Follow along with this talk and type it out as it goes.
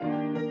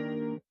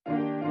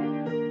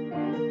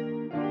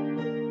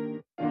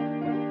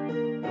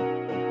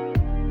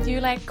Do you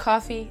like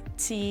coffee,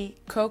 tea,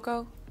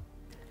 cocoa?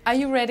 Are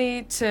you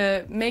ready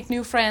to make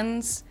new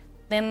friends?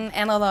 Then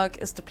Analog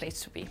is the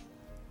place to be.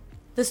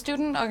 The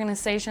student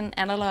organization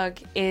Analog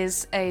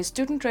is a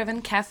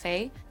student-driven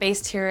cafe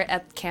based here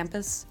at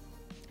campus.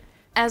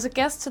 As a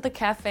guest to the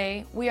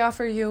cafe, we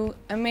offer you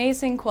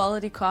amazing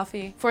quality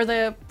coffee for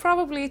the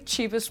probably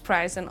cheapest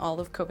price in all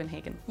of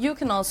Copenhagen. You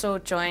can also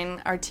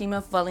join our team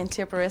of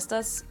volunteer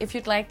baristas if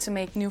you'd like to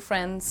make new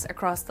friends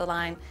across the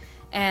line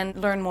and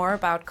learn more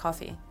about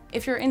coffee.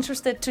 If you're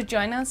interested to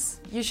join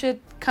us, you should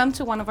come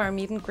to one of our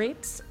meet and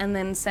greets and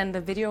then send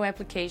a video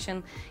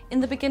application in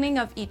the beginning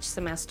of each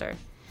semester.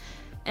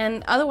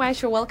 And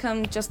otherwise, you're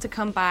welcome just to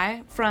come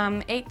by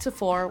from 8 to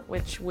 4,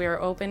 which we're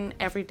open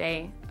every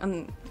day.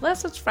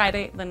 Unless it's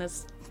Friday, then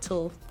it's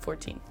till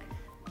 14.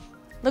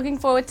 Looking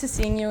forward to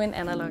seeing you in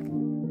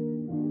Analog.